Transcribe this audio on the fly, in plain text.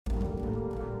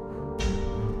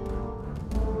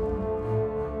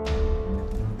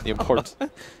The importance.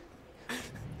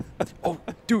 Oh,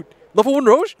 dude. Level 1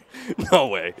 Roche? No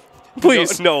way.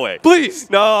 Please. No way. Please.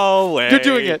 No way. You're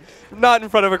doing it. Not in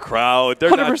front of a crowd.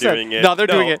 They're 100%. not doing it. No, they're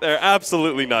doing it. They're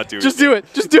absolutely not doing it. Just do it.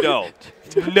 Just do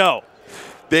it. No.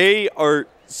 They are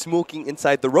smoking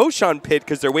inside the Roshan pit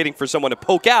because they're waiting for someone to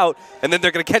poke out, and then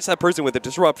they're going to catch that person with a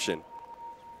disruption.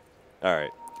 All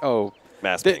right. Oh.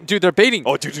 Mass Dude, they're baiting.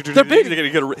 Oh, dude. They're baiting.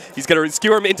 He's going to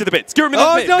skewer him into the pit. Skewer him into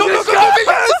the pit. No, Go,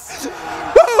 Miss!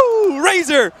 Woo!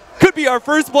 Razor could be our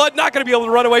first blood. Not going to be able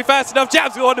to run away fast enough.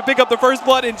 Jab's going to pick up the first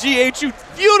blood, and GH, who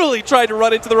futilely tried to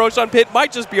run into the Roshan pit,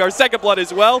 might just be our second blood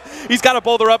as well. He's got to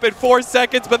boulder up in 4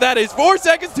 seconds, but that is 4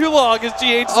 seconds too long, as GH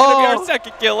is going to be our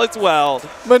second kill as well.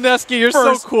 Mineski, you're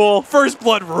so cool. First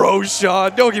blood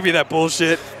Roshan. Don't give me that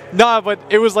bullshit. Nah, but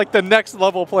it was like the next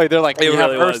level play. They're like, you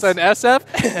have Ursa and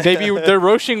SF. Maybe they're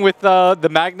roshing with the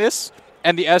Magnus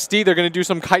and the SD. They're going to do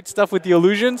some kite stuff with the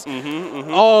illusions.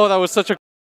 Oh, that was such a...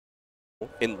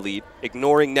 In lead,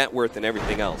 ignoring net worth and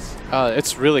everything else.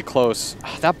 It's really close.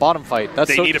 That bottom fight.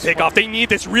 They need a pick off. They need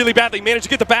this really badly. Managed to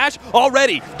get the bash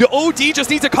already. The OD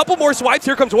just needs a couple more swipes.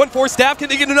 Here comes 1-4 staff. Can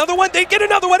they get another one? They get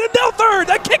another one. And now third.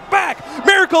 That kickback.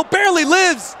 Miracle barely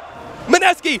lives.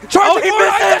 Mineski charging more.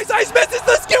 Ice misses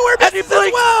the skewer. Misses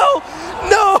as well.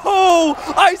 No.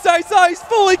 Ice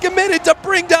fully committed to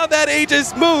bring down that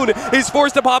Aegis. Moon is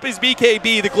forced to pop his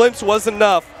BKB. The glimpse wasn't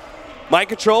enough. Mind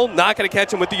control. Not going to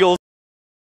catch him with the ult.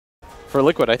 For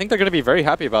Liquid, I think they're going to be very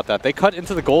happy about that. They cut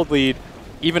into the gold lead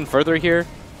even further here.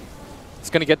 It's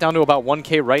going to get down to about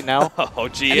 1K right now. Oh,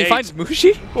 GH. And he finds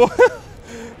Mushi?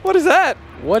 What is that?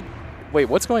 What? Wait,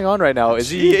 what's going on right now?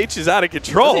 GH is out of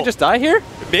control. Did he just die here?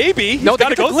 Maybe. No, He's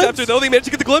got a Ghost Scepter, though. They managed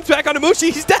to get the glimpse back onto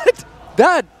Mushi. He's dead.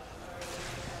 Dead.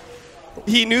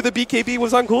 He knew the BKB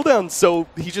was on cooldown, so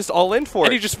he just all in for it.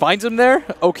 And he just finds him there?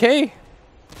 Okay.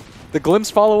 The glimpse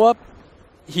follow-up.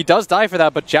 He does die for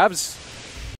that, but Jab's...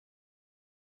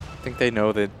 I think they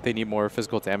know that they need more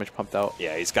physical damage pumped out.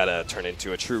 Yeah, he's got to turn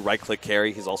into a true right-click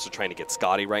carry. He's also trying to get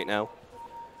Scotty right now.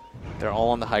 They're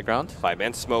all on the high ground.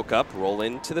 5-man smoke up, roll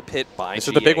into the pit by This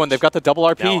is the big one. They've got the double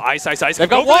RP. Now Ice. They've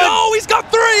got one. No, he's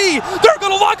got 3! They're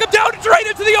going to lock him down straight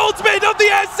into the ultimate of the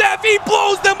SF. He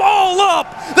blows them all up.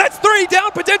 That's 3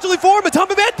 down, potentially 4.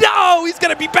 Matumbaman, no, he's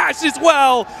going to be bashed as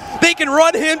well. They can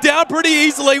run him down pretty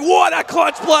easily. What a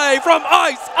clutch play from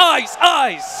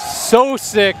Ice. So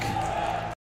sick.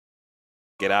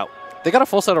 Get out. They got a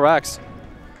full set of racks.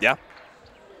 Yeah.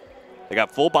 They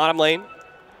got full bottom lane.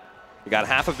 They got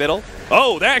half of middle.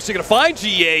 Oh, they're actually going to find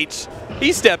GH.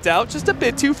 He stepped out just a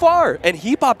bit too far. And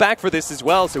he bought back for this as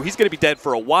well, so he's going to be dead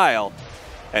for a while.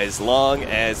 As long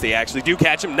as they actually do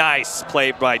catch him. Nice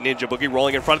play by Ninja Boogie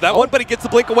rolling in front of that one, but he gets the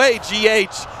blink away.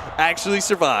 GH actually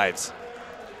survives.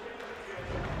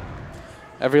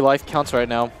 Every life counts right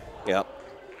now. Yep.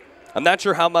 I'm not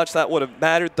sure how much that would have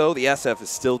mattered, though. The SF is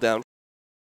still down.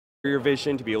 Your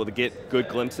vision to be able to get good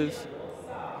glimpses.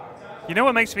 You know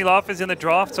what makes me laugh is in the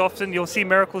drafts often you'll see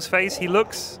Miracle's face.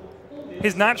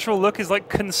 His natural look is like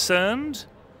concerned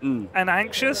and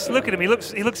anxious. Look at him. He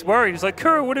looks worried. He's like,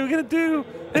 Kura, what are we gonna do?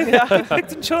 I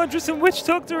picked Enchantress and Witch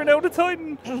Doctor and Elder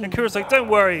Titan. And Kura's like, don't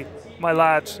worry, my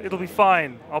lad. It'll be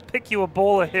fine. I'll pick you a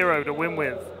baller hero to win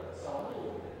with.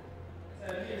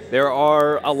 There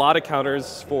are a lot of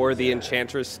counters for the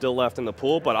Enchantress still left in the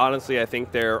pool, but honestly, I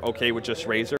think they're okay with just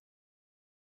Razor.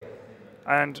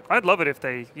 And I'd love it if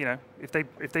they,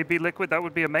 if they beat Liquid. That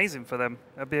would be amazing for them.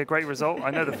 That'd be a great result.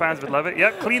 I know the fans would love it.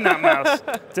 Yep, clean that mouse,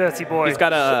 dirty boy. He's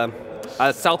got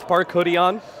a South Park hoodie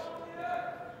on.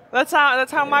 That's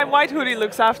how my white hoodie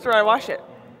looks after I wash it.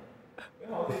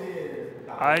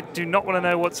 I do not want to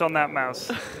know what's on that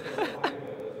mouse.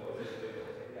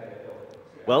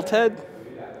 Well, Ted,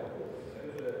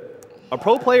 a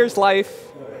pro player's life.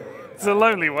 It's a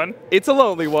lonely one. It's a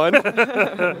lonely one.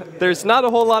 There's not a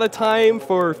whole lot of time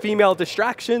for female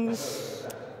distractions.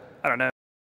 I don't know.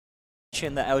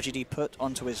 That LGD put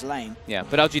onto his lane. Yeah,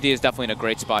 but LGD is definitely in a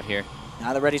great spot here.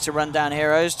 Now they're ready to run down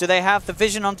heroes. Do they have the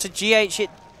vision onto GH? It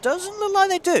doesn't look like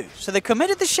they do. So they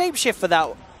committed the shapeshift for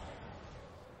that.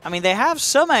 I mean, they have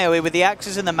some AoE with the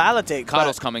axes and the maledict.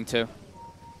 Coddle's coming too.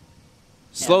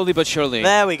 Slowly but surely.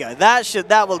 There we go.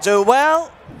 That will do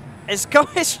well. It's going.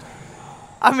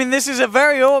 I mean, this is a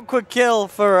very awkward kill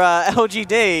for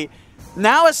LGD.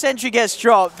 Now a sentry gets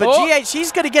dropped, but GH,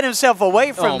 he's going to get himself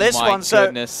away from this one.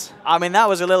 Goodness. So, I mean, that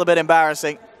was a little bit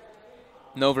embarrassing.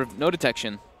 No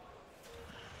detection.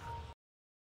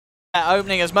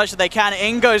 Opening as much as they can.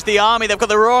 In goes the army. They've got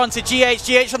the roar onto GH.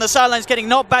 GH on the sidelines getting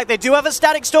knocked back. They do have a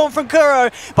static storm from Kuro,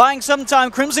 buying some time.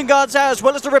 Crimson Guards out as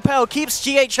well as the repel keeps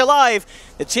GH alive.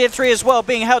 The tier 3 as well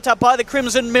being held up by the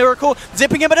Crimson Miracle.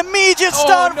 Zipping him, but immediate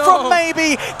stun from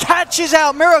Maybe. Catches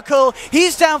out Miracle.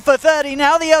 He's down for 30.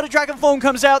 Now the Elder Dragon form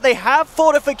comes out. They have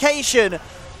fortification.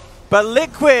 But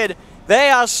Liquid, they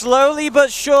are slowly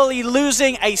but surely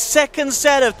losing a second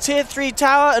set of tier 3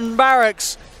 tower and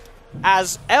barracks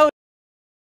as LGH.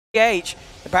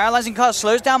 The paralyzing card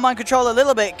slows down Mind Control a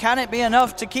little bit. Can it be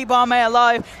enough to keep Arme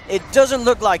alive? It doesn't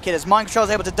look like it as Mind Control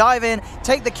is able to dive in,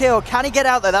 take the kill. Can he get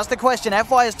out there? That's the question.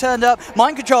 FY has turned up.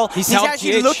 Mind Control, he's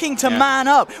actually looking to man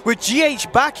up. With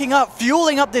GH backing up,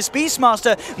 fueling up this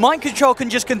Beastmaster, Mind Control can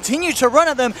just continue to run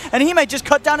at them, and he may just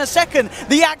cut down a second.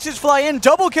 The axes fly in.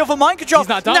 Double kill for Mind Control. He's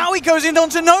not done. Now he goes in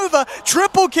onto Nova.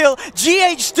 Triple kill.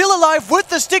 GH still alive with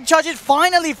the stick charge. It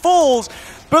finally falls.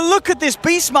 But look at this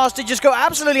Beastmaster just go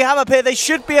absolutely ham up here. They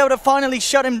should be able to finally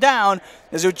shut him down.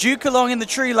 There's a Duke along in the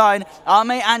tree line.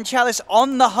 Arme and Chalice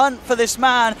on the hunt for this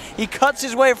man. He cuts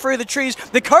his way through the trees.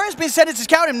 The courier's been sent to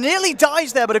scout him. Nearly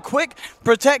dies there, but a quick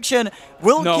protection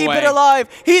will keep it alive.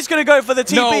 He's going to go for the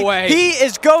TP. No way. He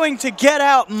is going to get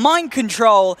out Mind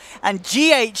Control. And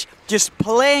GH just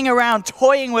playing around,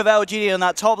 toying with LGD on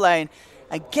that top lane.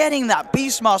 And getting that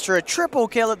Beastmaster a triple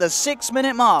kill at the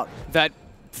 6-minute mark. That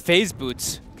phase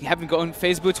boots. You haven't gone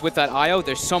phase boots with that IO.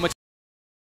 There's so much.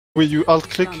 Wait, you alt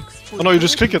click? Oh no, you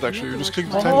just click it actually. You just click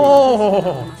the tango.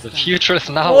 Oh! The future is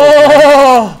now.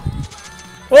 Oh!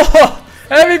 Oh!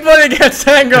 Everybody gets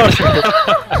tangled! No! No!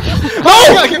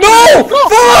 Fuck!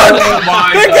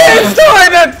 Oh the game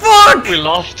started! Fuck! We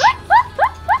lost.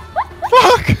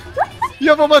 Fuck! You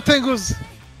have all my tangos!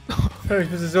 Hey,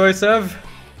 this is Zoe Sev.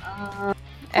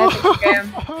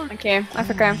 Okay,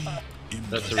 Africa.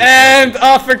 And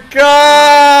Africa!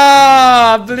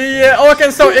 Oh, I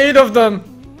can saw 8 of them!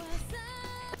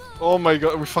 Oh my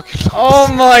god, we fucking lost.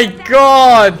 Oh my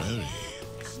god!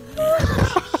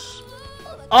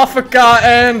 Africa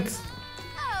and...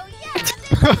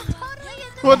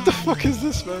 What the fuck is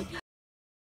this, man?